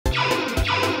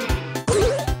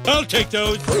I'll take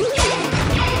those.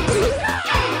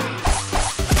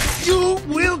 You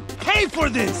will pay for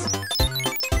this!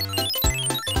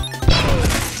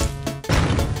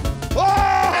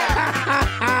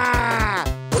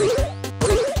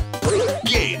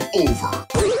 Game over.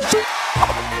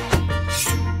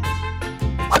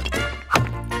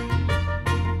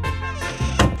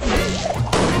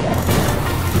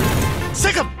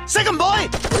 Sick 'em, boy!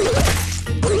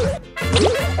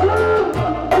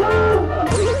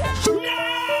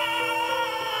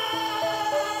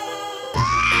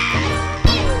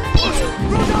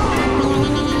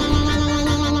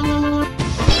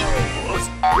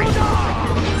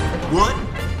 What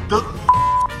the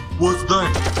was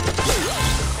that?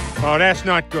 Oh, that's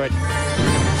not good.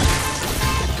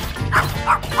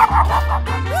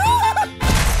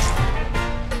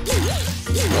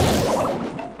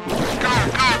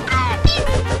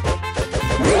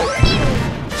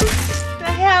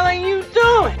 The hell are you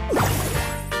doing?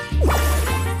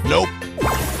 Nope.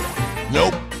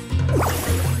 Nope.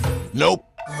 Nope.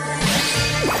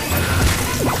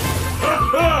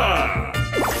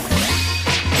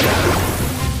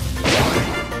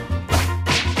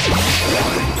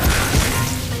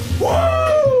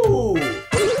 Woo!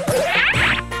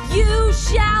 You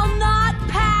shall not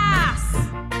pass!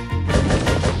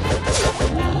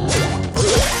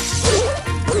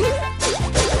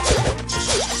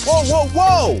 Whoa, whoa,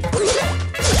 whoa!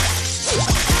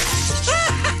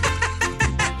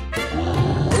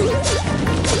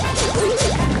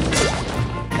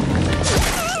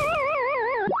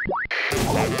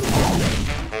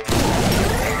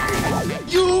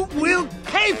 You will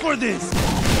pay for this!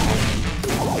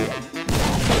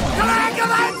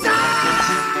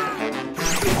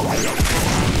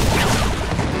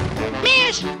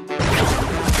 Miss!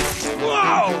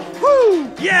 Whoa! Woo!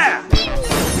 Yeah!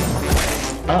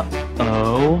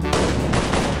 Uh-oh.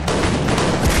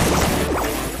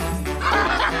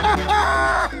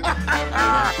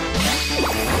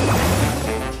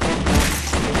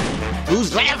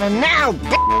 Who's laughing now,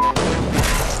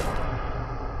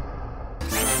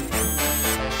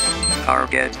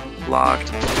 Target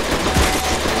locked.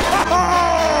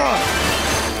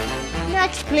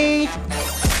 Next, please.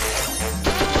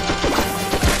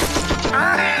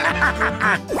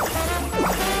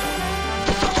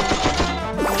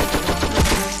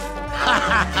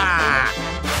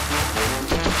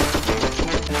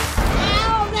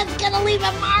 Oh, that's gonna leave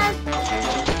a mark.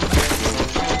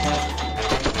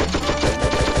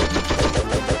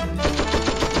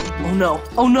 Oh no,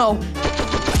 oh no.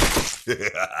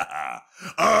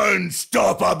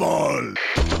 Unstoppable!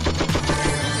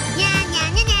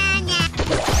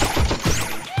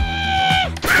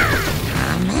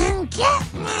 Come and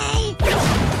get me.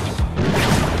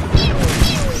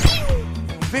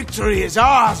 Victory is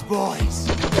ours, boys!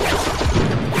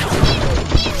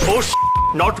 Oh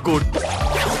not good.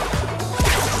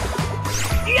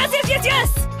 Yes, yes, yes, yes!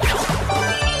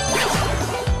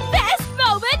 Best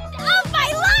moment of my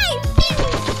life!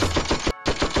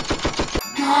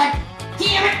 God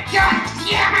damn it! God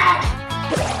damn it!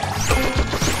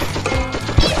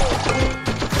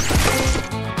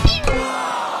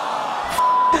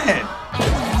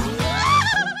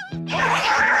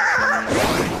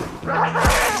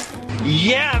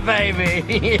 Yeah,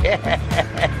 baby!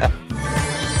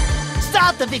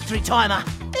 Start the victory timer.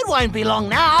 It won't be long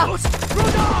now.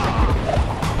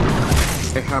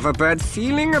 I have a bad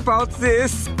feeling about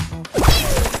this.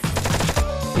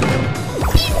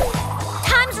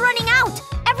 Time's running out!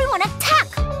 Everyone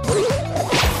attack!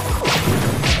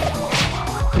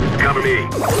 Cover me.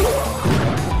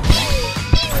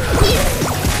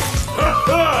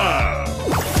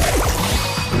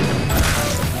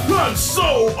 That's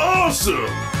so awesome!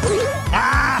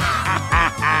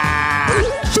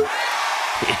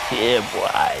 Yeah,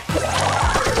 boy.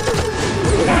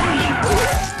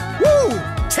 Woo!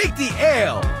 Take the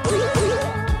L!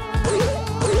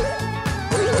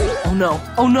 Oh no,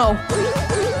 oh no.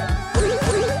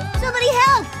 Somebody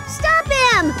help! Stop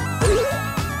him!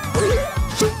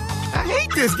 I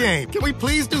hate this game. Can we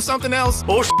please do something else?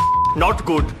 Oh not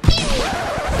good.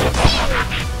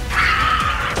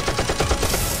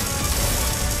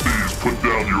 Please put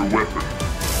down your weapon.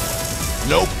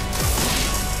 Nope.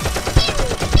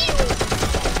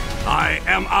 I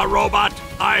am a robot.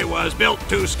 I was built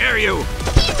to scare you.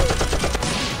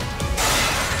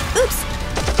 Oops!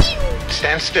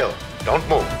 Stand still. Don't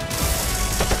move.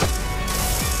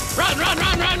 Run, run,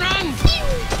 run, run, run!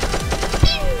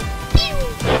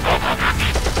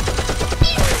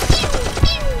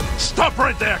 Stop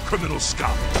right there, criminal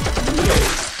scum!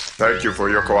 Thank you for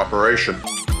your cooperation.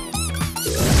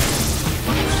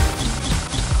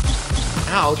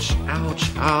 Ouch, ouch,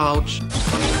 ouch.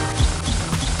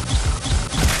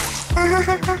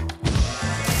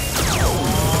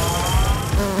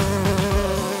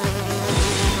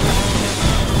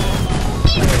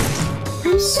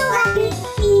 I'm so happy.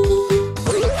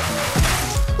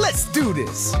 Let's do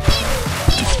this.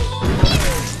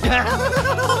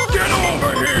 Get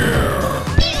over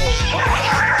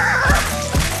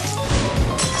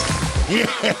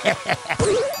here!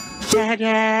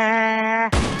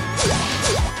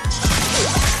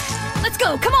 Let's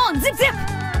go. Come on, zip zip.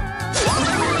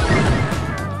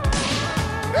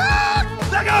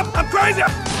 Back up! I'm crazy!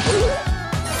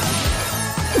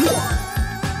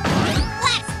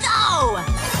 Let's go.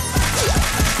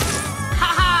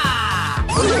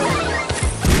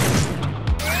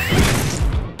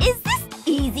 Is this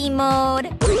easy mode?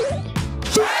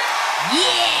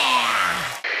 Yeah!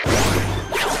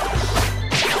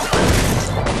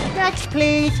 Next,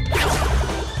 please.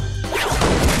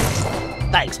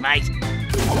 Thanks, mate.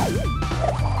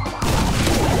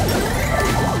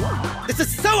 This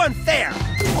is so unfair.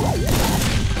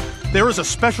 There is a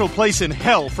special place in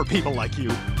hell for people like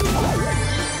you.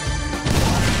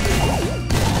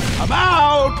 I'm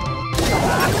out!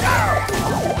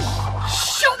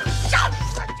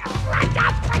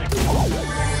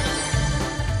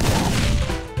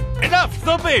 Enough!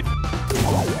 Stop it!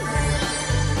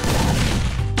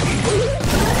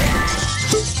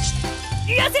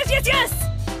 Yes, yes, yes, yes!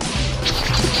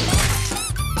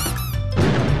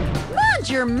 Mind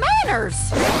your manners!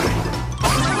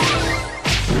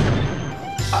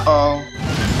 Uh-oh.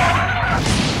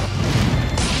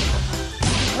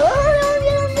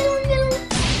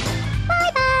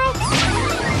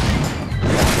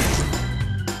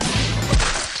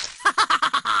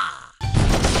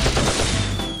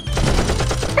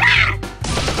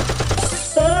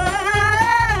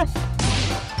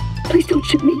 Please don't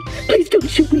shoot me. Please don't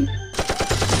shoot me.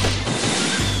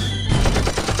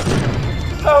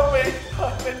 Help me!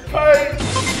 I'm in pain!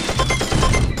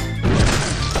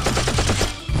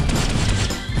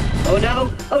 Oh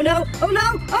no! Oh no! Oh no!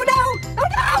 Oh no! Oh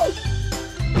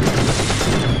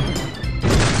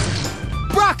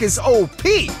no! Brock is OP.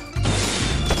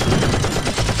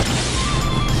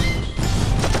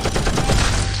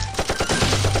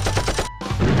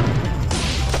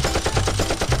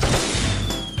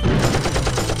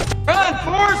 Run,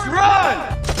 Force, run!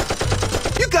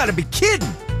 You gotta be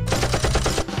kidding.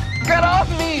 Get off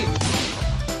me!